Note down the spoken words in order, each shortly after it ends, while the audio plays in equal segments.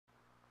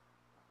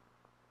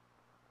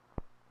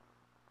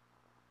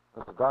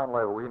Mr.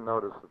 Donlevy, we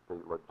noticed that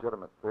the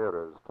legitimate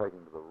theater is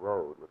taking to the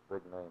road with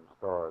big-name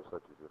stars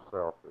such as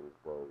yourself these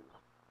days.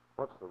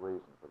 What's the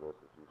reason for this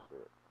as you see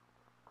it?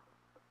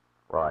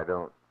 Well, I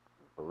don't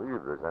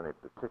believe there's any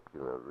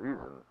particular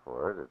reason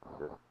for it. It's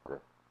just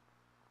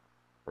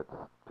that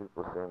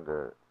people seem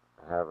to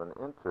have an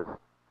interest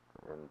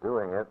in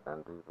doing it,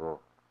 and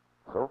people,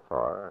 so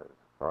far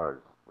as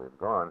we've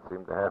gone,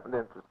 seem to have an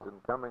interest in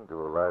coming to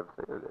a live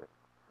theater.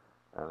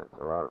 And it's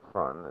a lot of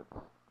fun.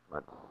 It's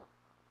much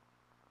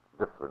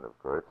different, of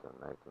course, than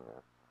making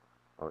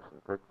a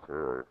motion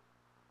picture or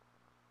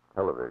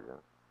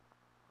television.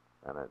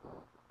 And it's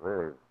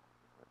really,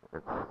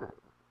 it's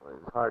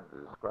hard to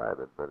describe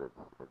it, but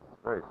it's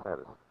very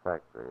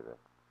satisfactory to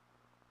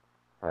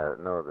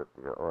know that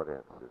your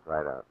audience is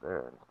right out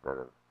there instead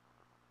of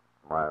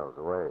miles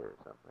away or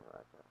something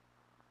like that.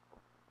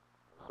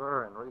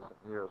 Sir, in recent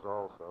years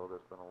also,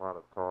 there's been a lot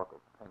of talk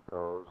of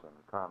pinkos and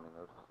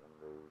communists in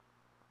the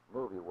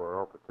movie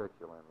world,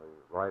 particularly in the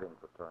writing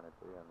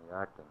fraternity and the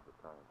acting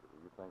fraternity. Do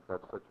you think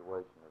that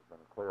situation has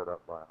been cleared up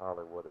by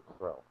Hollywood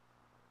itself?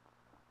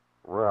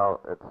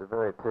 Well, it's a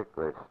very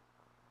ticklish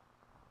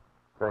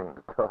thing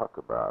to talk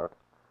about.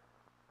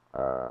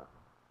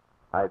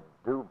 I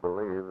do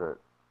believe that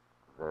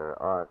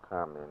there are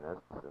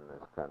communists in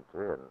this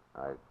country, and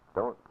I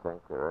don't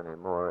think there are any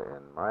more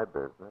in my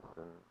business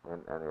than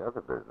in any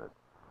other business.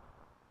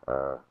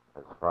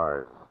 As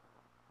far as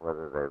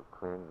whether they've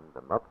cleaned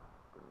them up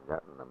and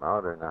gotten them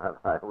out or not,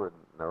 I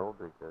wouldn't know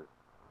because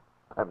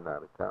I'm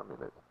not a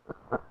communist.